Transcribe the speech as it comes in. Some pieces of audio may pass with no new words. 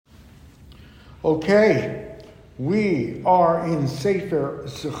Okay, we are in Sefer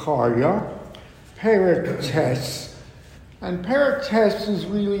Zechariah, Perek Tes, and Perek Tes is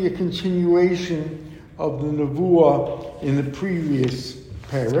really a continuation of the Nevuah in the previous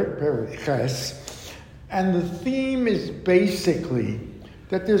Perek Tes, and the theme is basically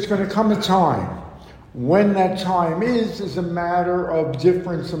that there's going to come a time. When that time is a matter of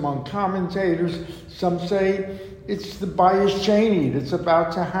difference among commentators. Some say it's the Bayis Sheni that's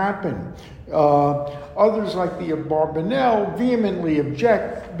about to happen. Others, like the Abarbanel, vehemently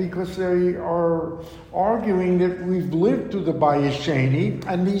object because they are arguing that we've lived through the Bayis Sheni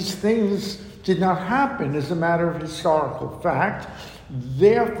and these things did not happen as a matter of historical fact.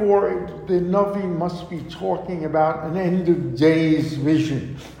 Therefore, the Navi must be talking about an end of days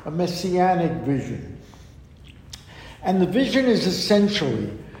vision, a messianic vision. And the vision is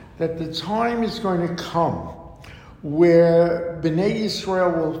essentially that the time is going to come where Bnei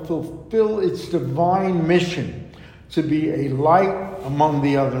Yisrael will fulfill its divine mission to be a light among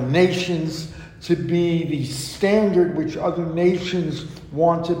the other nations, to be the standard which other nations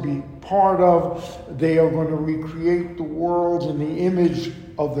want to be part of. They are going to recreate the world in the image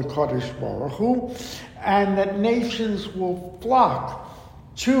of the Kadosh Baruch Hu, and that nations will flock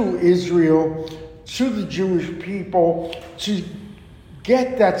to Israel, to the Jewish people, to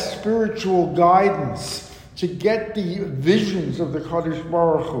get that spiritual guidance, to get the visions of the Kadosh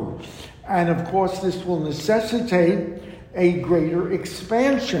Baruch Hu. And of course, this will necessitate a greater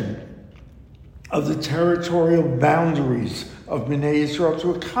expansion of the territorial boundaries of Bnei Yisrael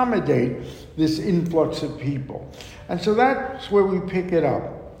to accommodate this influx of people. And so that's where we pick it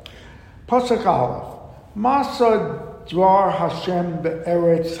up. Pasuk Aleph, Masa Dvar Hashem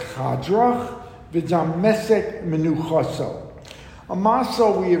Be'eretz Chadrach V'Damesek Menuchaso. A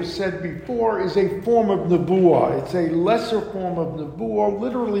masa, we have said before, is a form of nebuah. It's a lesser form of nebuah.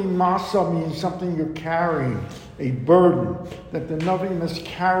 Literally, masa means something you're carrying, a burden, that the Navi must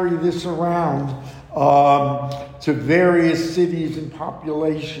carry this around to various cities and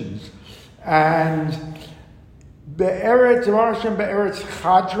populations. And Be'eretz Hashem Be'eretz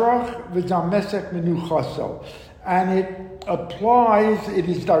Chadrach V'Damesek Menuchaso. And it applies, it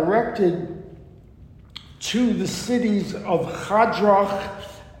is directed to the cities of Chadrach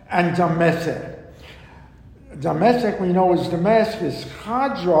and Damascus. Damascus, we know, is Damascus.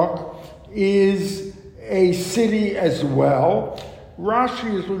 Chadrach is a city as well.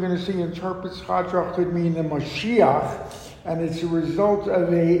 Rashi, as we're going to see, interprets Chadrach could mean the Mashiach, and it's a result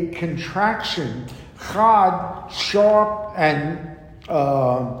of a contraction. Chad, sharp and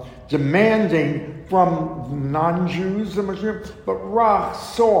demanding from non-Jews, the Mashiach, but Rach,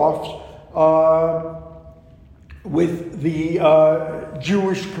 soft, with the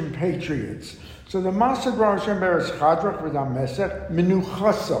Jewish compatriots. So the Masad Hashem Be'eretz Chadrach V'Damesek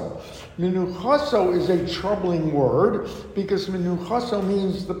Menuchaso. Menuchaso is a troubling word because Menuchaso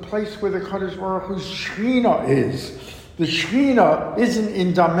means the place where the Kadosh Baruch Hu's Shechina is. The Shechina isn't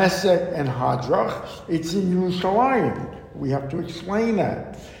in Damascus and Hadrach, it's in Yerushalayim. We have to explain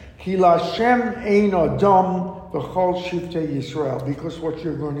that. Ki Lashem Ein Adam V'chol Shiftei Yisrael, because what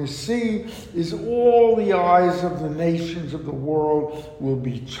you're going to see is all the eyes of the nations of the world will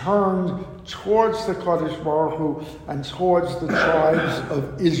be turned towards the Kadosh Baruch Hu and towards the tribes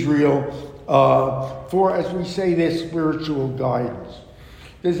of Israel for, as we say, their spiritual guidance.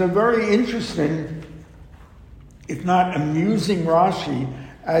 There's a very interesting, if not amusing, Rashi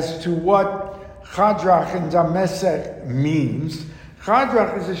as to what Chadrach and Damascus means.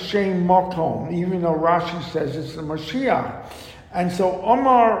 Chadrach is a Shem Makom, even though Rashi says it's the Mashiach. And so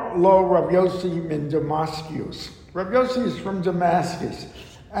Omar lo Rav Yossi min Damascus. Rav Yossi is from Damascus,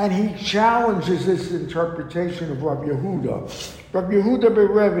 and he challenges this interpretation of Rav Yehuda. Rav Yehuda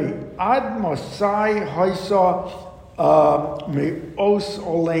beRevi, Ad Masai Haisa Me'os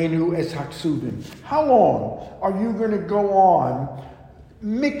Olenu Es Haksuvim. How long are you going to go on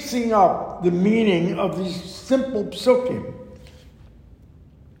mixing up the meaning of these simple psukim?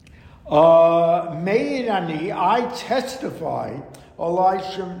 Me'irani, I testify,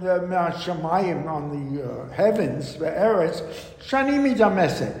 Shamayim on the heavens, Be'eretz, Shani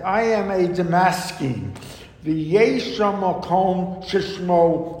Damascus, I am a Damascene. V'yesha makom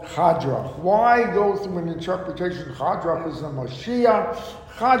shishmo Chadrach. Why go through an interpretation? Chadrach is the Mashiach.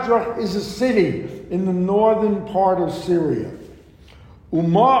 Chadrach is a city in the northern part of Syria.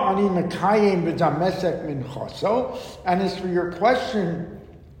 Uma ani mekayim b'Damascus min chaso. And as for your question,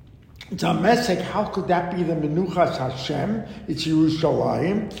 Damascus, how could that be the Menuchas Hashem? It's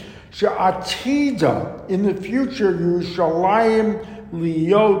Yerushalayim. She'atida, in the future, Yerushalayim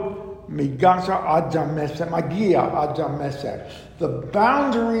liyot Migasa ad Damascus, Magia ad Damascus. The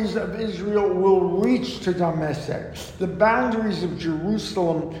boundaries of Israel will reach to Damascus. The boundaries of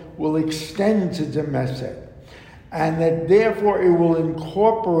Jerusalem will extend to Damascus. And that therefore it will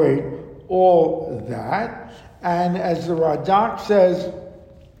incorporate all that. And as the Radak says,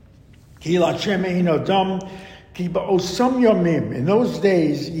 Ki Lashem ein Adam, ki ba'osam yomim. In those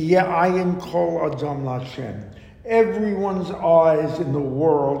days, ye'ayin kol Adam Lashem. Everyone's eyes in the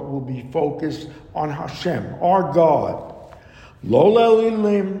world will be focused on Hashem, our God. Lo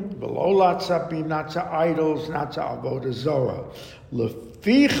le'elilim, v'lo latzapim, not to idols, not to avodah zorah.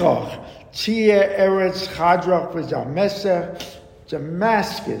 Lefichach tziyeh eretz chadrach v'Damascus,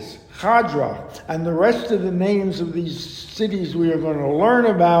 Damascus, Chadrach, and the rest of the names of these cities we are going to learn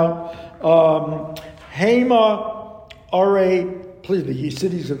about. Hema, the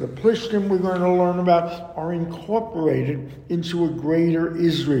cities of the Plishtim we're going to learn about are incorporated into a greater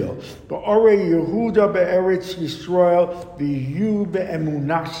Israel. Ba'arei Yehuda be'eretz Yisrael, v'yu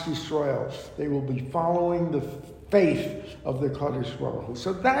be'emunas Yisrael. They will be following the faith of the Kadosh Baruch Hu.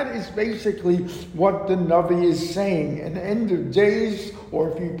 So that is basically what the Navi is saying. An end of days,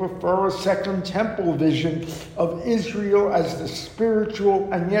 or if you prefer, a second temple vision of Israel as the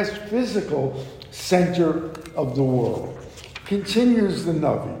spiritual and yes, physical center of the world. Continues the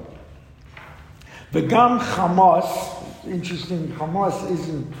Navi. V'gam Hamas, interesting, Hamas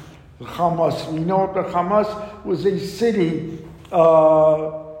isn't Hamas. We know that Hamas was a city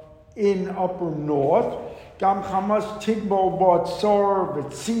in upper north. Gam Hamas Tigbol Batzor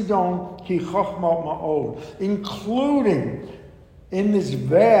V'Tzidon Ki Chochma Ma'od, including in this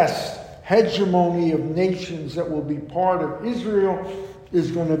vast hegemony of nations that will be part of Israel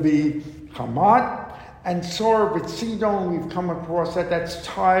is going to be Hamat. And Sor Sidon, we've come across that. That's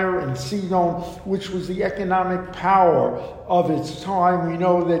Tyre and Sidon, which was the economic power of its time. We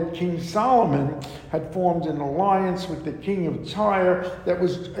know that King Solomon had formed an alliance with the king of Tyre that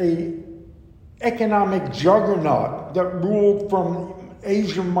was a economic juggernaut that ruled from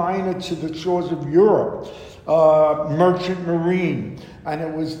Asia Minor to the shores of Europe, merchant marine. And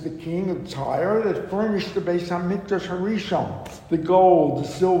it was the king of Tyre that furnished the Beis HaMikdash HaRishon, the gold, the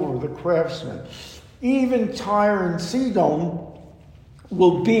silver, the craftsmen. Even Tyre and Sidon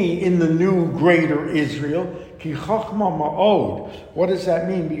will be in the new greater Israel. Ki chachma ma'od. What does that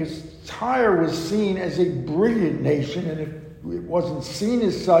mean? Because Tyre was seen as a brilliant nation, and if it wasn't seen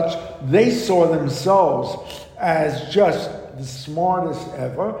as such, they saw themselves as just the smartest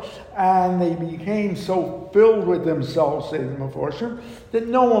ever, and they became so filled with themselves, say the Meforshim, that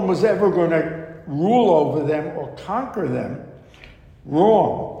no one was ever going to rule over them or conquer them.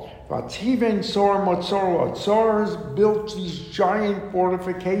 Wrong. Vativen Sor Motzor. Tzor has built these giant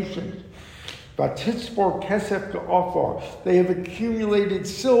fortifications. Vatitzbor Kesef Ge'ofar. They have accumulated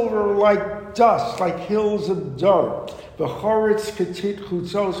silver like dust, like hills of dirt. The Choritz Ketit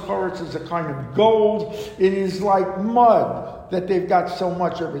Chutzos. Choritz is a kind of gold. It is like mud that they've got so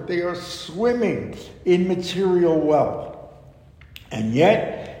much of it. They are swimming in material wealth. And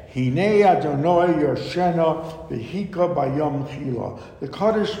yet, Hinei Adonai Yoshena v'hika bayom chila. The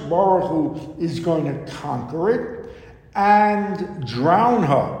Kadosh Baruch Hu is going to conquer it and drown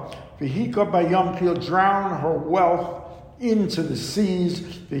her. V'hika bayom chila, drown her wealth into the seas.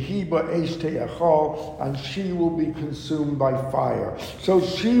 V'hiba eish te'achal, and she will be consumed by fire. So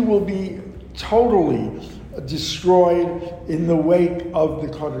she will be totally destroyed in the wake of the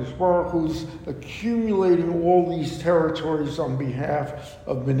Kadosh Baruch Hu's accumulating all these territories on behalf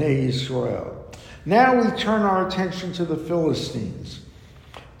of Bnei Yisrael. Now we turn our attention to the Philistines.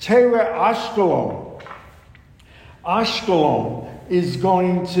 Tereh Ashkelon. Ashkelon is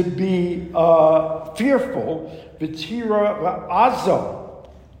going to be fearful. V'tira v'aza,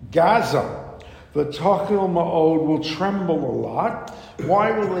 Gaza. The Tachil Ma'od will tremble a lot.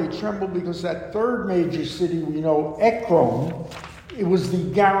 Why will they tremble? Because that third major city we know, Ekron, it was the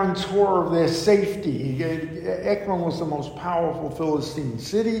guarantor of their safety. Ekron was the most powerful Philistine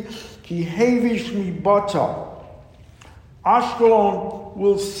city. Ki hevish mibata. Ashkelon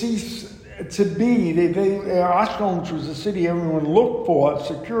will cease to be. Ashkelon, which was a city everyone looked for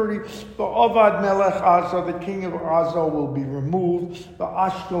security. The Avad Melech Azza, the king of Azza, will be removed. The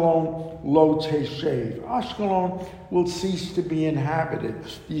Ashkelon lo teshev. Ashkelon will cease to be inhabited.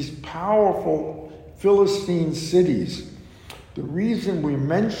 These powerful Philistine cities. The reason we're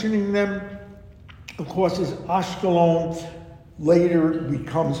mentioning them, of course, is Ashkelon later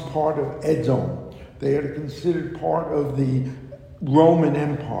becomes part of Edom. They are considered part of the Roman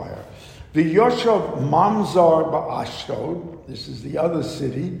Empire. The Yoshav Mamzar ba'Ashdod, this is the other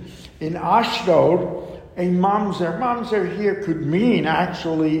city. In Ashdod, a mamzer here could mean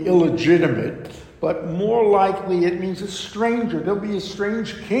actually illegitimate, but more likely it means a stranger. There'll be a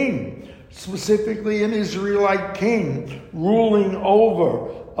strange king, specifically an Israelite king, ruling over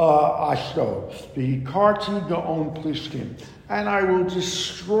Ashdod. V'hikarti gaon plishtim. And I will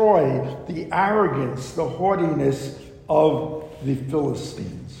destroy the arrogance, the haughtiness of the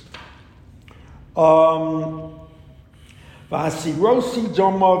Philistines. V'asirosi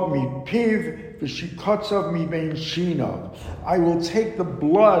domav mipiv v'shikotzav mibein shinav. I will take the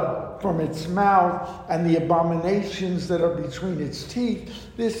blood from its mouth and the abominations that are between its teeth.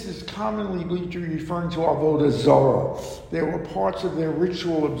 This is commonly referring to Avodah Zarah. There were parts of their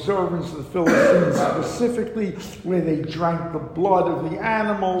ritual observance, the Philistines specifically, where they drank the blood of the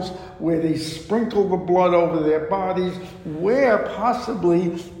animals, where they sprinkled the blood over their bodies, where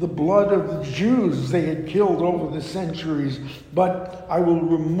possibly the blood of the Jews they had killed over the centuries. But I will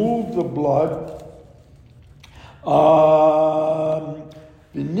remove the blood.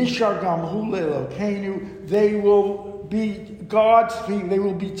 They will be God's people. They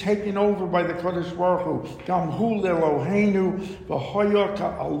will be taken over by the Kadosh Baruch Hu. Gamhu leLoheinu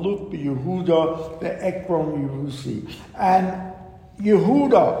v'hoyaka aluf b'Yehuda ve'ekron Yerusi. And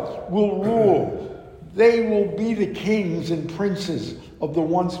Yehuda will rule. They will be the kings and princes of the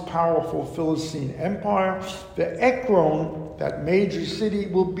once powerful Philistine empire. The Ekron, that major city,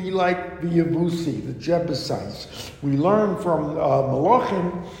 will be like the Yebusi, the Jebusites. We learn from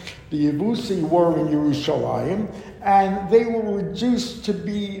Malachim, the Yebusi were in Yerushalayim, and they were reduced to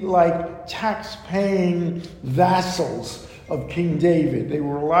be like tax-paying vassals of King David. They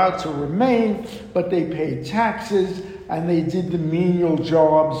were allowed to remain, but they paid taxes, and they did the menial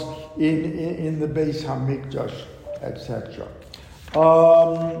jobs in the Beis HaMikdash, etc.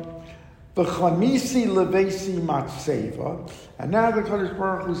 V'chamisi levesi matseva. And now the Kadosh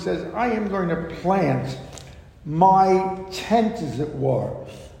Baruch Hu says, I am going to plant my tent, as it were,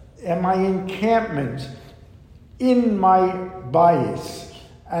 and my encampment in my bias,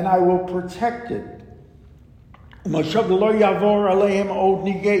 and I will protect it. Another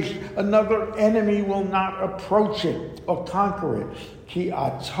enemy will not approach it or conquer it. Ki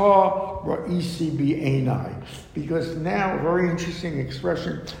ata ra'isi bi'enai. Because now, very interesting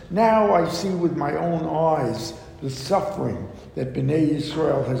expression, now I see with my own eyes the suffering that Bnei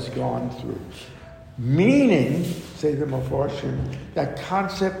Yisrael has gone through. Meaning, say the Mefarshim, that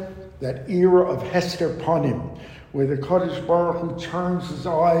concept, that era of Hester Panim, where the Kadosh Baruch Hu turns his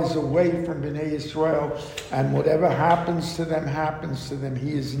eyes away from Bnei Yisrael, and whatever happens to them,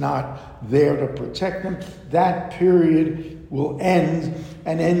 he is not there to protect them. That period will end,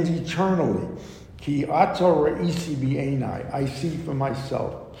 and end eternally. Ki ata ra'isi bi'enai. I see for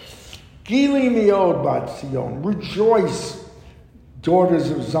myself. Gili miod bat Zion. Rejoice, daughters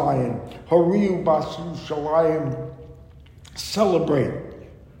of Zion. Hariu bas Yerushalayim. Celebrate,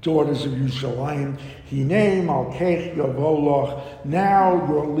 daughters of Yerushalayim. Hinei malkech yavoloch. Now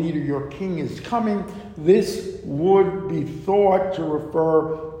your leader, your king is coming. This would be thought to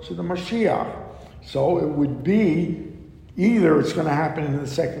refer to the Mashiach. So it would be either it's going to happen in the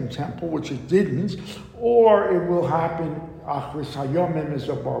second temple, which it didn't, or it will happen Achris Hayomim, as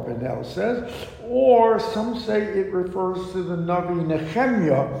Abarbanel says, or some say it refers to the Navi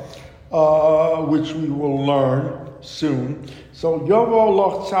Nehemiah, which we will learn soon. So Yovo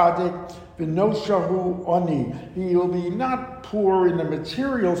Loch Tzadik V'noshahu Oni. He will be not poor in the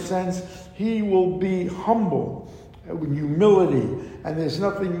material sense, he will be humble, with humility. And there's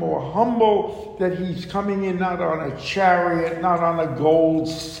nothing more humble that he's coming in not on a chariot, not on a gold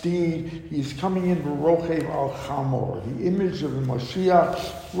steed. He's coming in Barochev al-Chamor, the image of the Mashiach,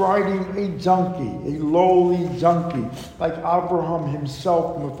 riding a donkey, a lowly donkey, like Abraham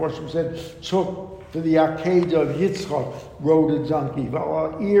himself, the Mefarshim said, took for the Akedah of Yitzchak, rode a donkey.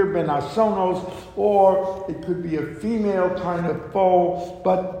 Val'ir ben Asonos, or it could be a female kind of foal,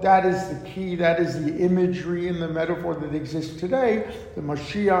 but that is the key, that is the imagery and the metaphor that exists today. The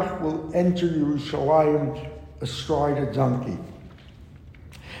Mashiach will enter Yerushalayim astride a donkey.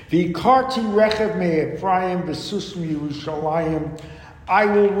 V'karti rechev me'Ephraim v'sus Yerushalayim. I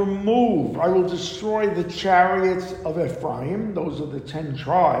will destroy the chariots of Ephraim, those are the 10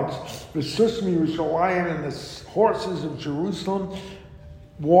 tribes, the Susmi Yerushalayim and the horses of Jerusalem.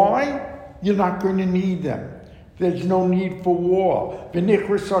 Why? You're not going to need them. There's no need for war.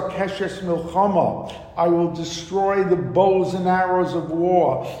 V'nichrisa keshes milchama. I will destroy the bows and arrows of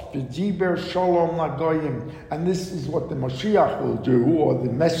war. V'diber shalom lagoyim. And this is what the Mashiach will do, or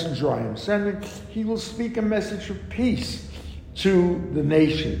the messenger I am sending. He will speak a message of peace to the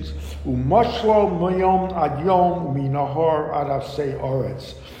nations. Umashlo mayom ad yom minahar ad afsei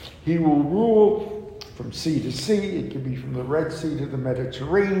oretz. He will rule from sea to sea. It could be from the Red Sea to the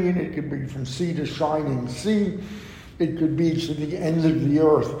Mediterranean. It could be from sea to shining sea. It could be to the end of the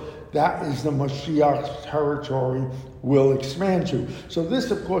earth. That is the Mashiach's territory will expand to. So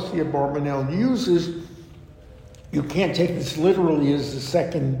this, of course, the Abarbanel uses. You can't take this literally as the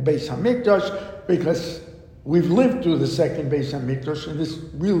second Beis HaMikdash, because we've lived through the second Beis HaMikdash, and this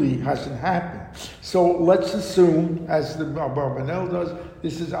really hasn't happened. So let's assume, as the Abarbanel does,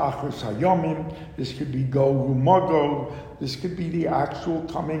 this is Achros Hayomim. This could be Gog Magog. This could be the actual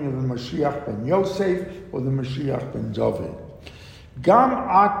coming of the Mashiach ben Yosef or the Mashiach ben David. Gam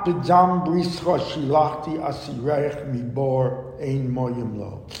at bedam brischa shilachti asireich mibor ein moyim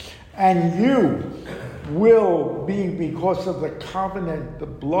lo. And you will be, because of the covenant, the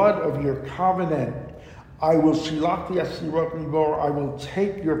blood of your covenant, I will shilachti asireich mibor, I will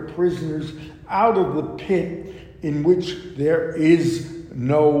take your prisoners out of the pit in which there is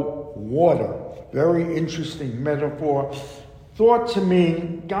no water. Very interesting metaphor. Thought to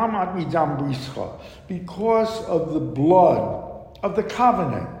me, gam at bedam brischa, because of the blood of the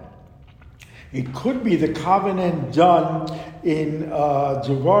covenant. It could be the covenant done in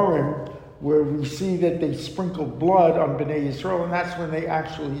Devarim, where we see that they sprinkle blood on Bnei Yisrael, and that's when they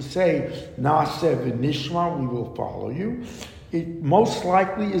actually say, Naaseh v'nishma, we will follow you. It most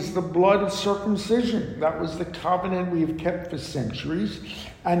likely is the blood of circumcision. That was the covenant we have kept for centuries,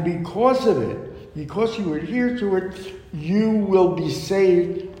 and because of it, because you adhere to it, you will be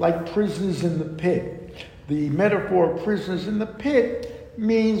saved like prisoners in the pit. The metaphor of prisoners in the pit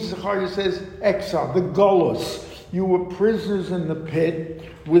means, Zechariah says, exile, the golus. You were prisoners in the pit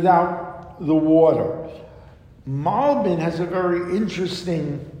without the water. Malbin has a very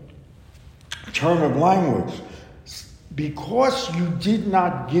interesting turn of language. Because you did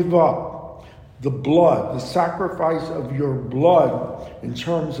not give up the blood, the sacrifice of your blood in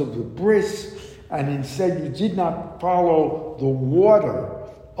terms of the bris, and instead you did not follow the water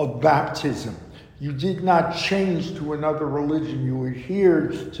of baptism. You did not change to another religion. You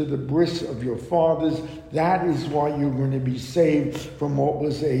adhered to the bris of your fathers. That is why you're going to be saved from what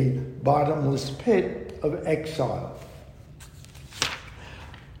was a bottomless pit of exile.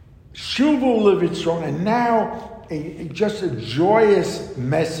 Shuvu levitzron, and now just a joyous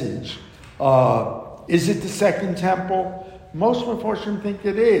message. Is it the second temple? Most Mefarshim think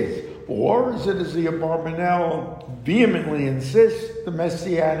it is. Or is it, as the Abarbanel vehemently insists, the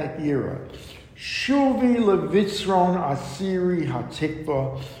Messianic era? Shuvi levitzron asiri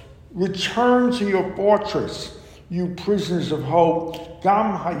hatikva. Return to your fortress, you prisoners of hope.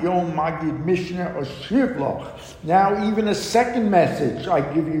 Gam hayom magid mishnah oshivloch. Now even a second message I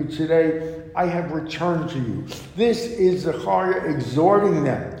give you today, I have returned to you. This is Zechariah exhorting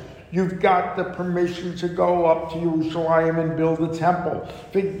them. You've got the permission to go up to Yerushalayim and build a temple.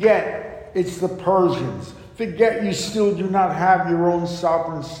 Forget it's the Persians. Forget you still do not have your own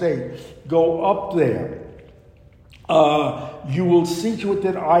sovereign state. Go up there. You will see to it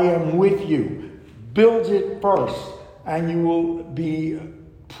that I am with you. Build it first, and you will be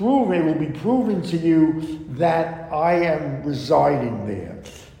proven. It will be proven to you that I am residing there.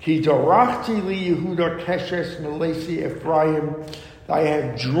 Ki darachti li Yehuda keshes melesi Ephraim. I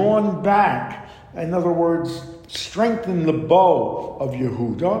have drawn back. In other words, strengthened the bow of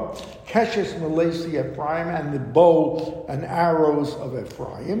Yehuda. Keshes melesi Ephraim, and the bow and arrows of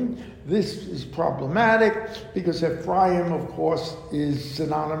Ephraim. This is problematic because Ephraim, of course, is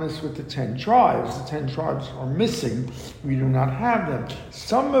synonymous with the 10 tribes. The 10 tribes are missing. We do not have them.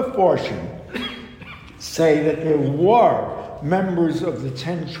 Some Mefarshim say that there were members of the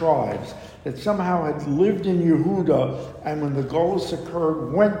 10 tribes that somehow had lived in Yehuda, and when the Golus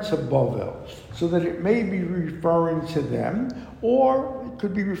occurred, went to Bavel. So that it may be referring to them, or it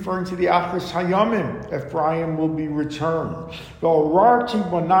could be referring to the Achros Hayomim. Ephraim will be returned.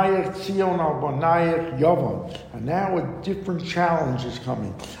 And now a different challenge is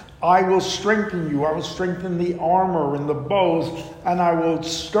coming. I will strengthen you. I will strengthen the armor and the bows, and I will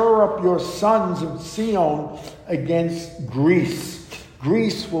stir up your sons of Zion against Greece.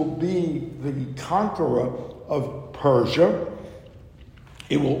 Greece will be the conqueror of Persia.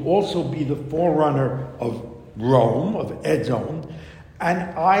 It will also be the forerunner of Rome, of Edom. And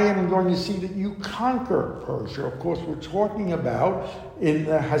I am going to see that you conquer Persia. Of course, we're talking about in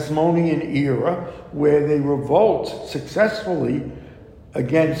the Hasmonean era, where they revolt successfully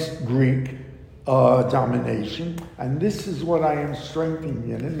against Greek domination. And this is what I am strengthening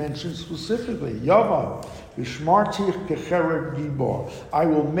in. It mentions specifically, Yavam, Vishmartich kecherev gibor. I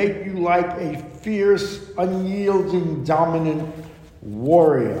will make you like a fierce, unyielding, dominant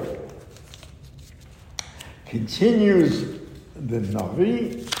warrior. Continues the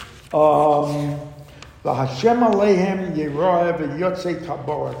Navi. The Hashem Alehem Yerah v'Yotzei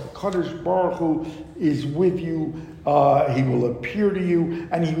Kaborat. The Kadosh Baruch Hu is with you. He will appear to you,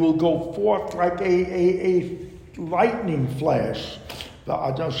 and he will go forth like a lightning flash. The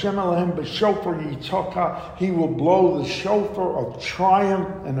Hashem Alehem b'Shofar Yitoka. He will blow the shofar of triumph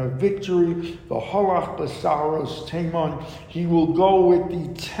and of victory. The Halach b'Saros Taimon. He will go with the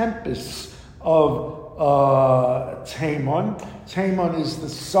tempests of Taimon. Taimon is the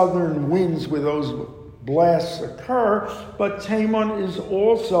southern winds where those blasts occur, but Taimon is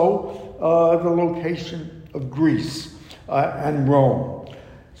also the location of Greece and Rome.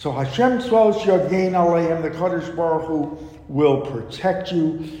 So Hashem Tzvaos Yagein Aleim, the Kadosh Baruch Hu will protect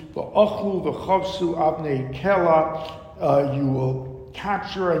you. V'achlu v'chavsu avnei kela, you will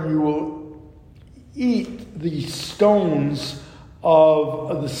capture and you will eat the stones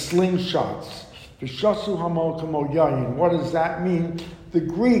of the slingshots. V'shasu hamo kamo yayin. What does that mean? The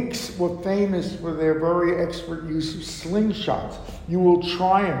Greeks were famous for their very expert use of slingshots. You will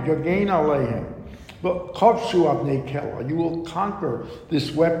triumph, Yagein Aleim. But Kavshu Avnei Kela, you will conquer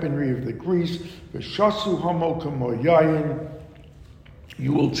this weaponry of the Greeks. V'shasu hamo kamo yayin.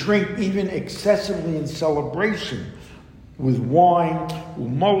 You will drink even excessively in celebration with wine.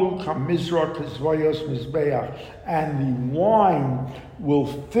 Umolu kamizra kazvayos mizbeach. And the wine will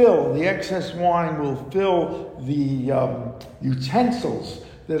fill, the excess wine will fill the utensils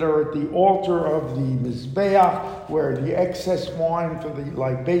that are at the altar of the Mizbeach, where the excess wine for the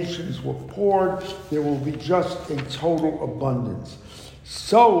libations were poured. There will be just a total abundance.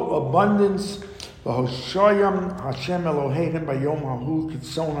 So abundance, V'hoshayam Hashem Elohim bayom hahu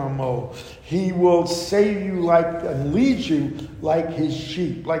kitson hamo. He will save you and lead you like his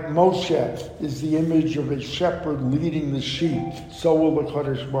sheep. Like Moshe is the image of a shepherd leading the sheep. So will the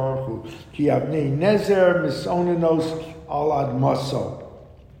Kadosh Baruch Hu. Ki avnei nezer misonanos al admaso.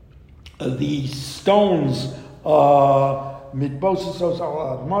 The stones, mitbosasos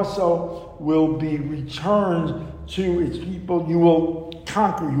al admaso, will be returned to its people. You will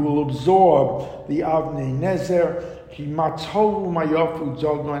conquer, you will absorb the Avnei Nezer,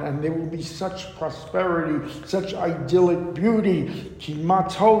 and there will be such prosperity, such idyllic beauty. How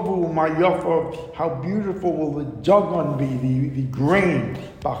beautiful will the Dagon be, the grain.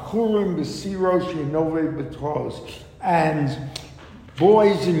 And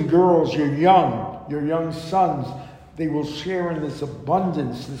boys and girls, your young sons, they will share in this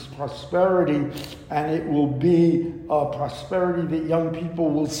abundance, this prosperity, and it will be a prosperity that young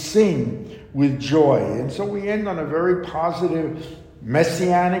people will sing with joy. And so we end on a very positive,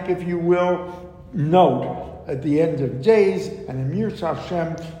 messianic, if you will, note at the end of days. And in Mirza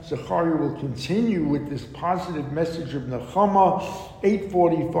Hashem, Zechariah will continue with this positive message of Nechama,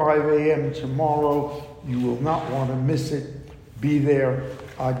 8:45 a.m. tomorrow. You will not want to miss it. Be there.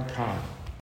 Ad Kan.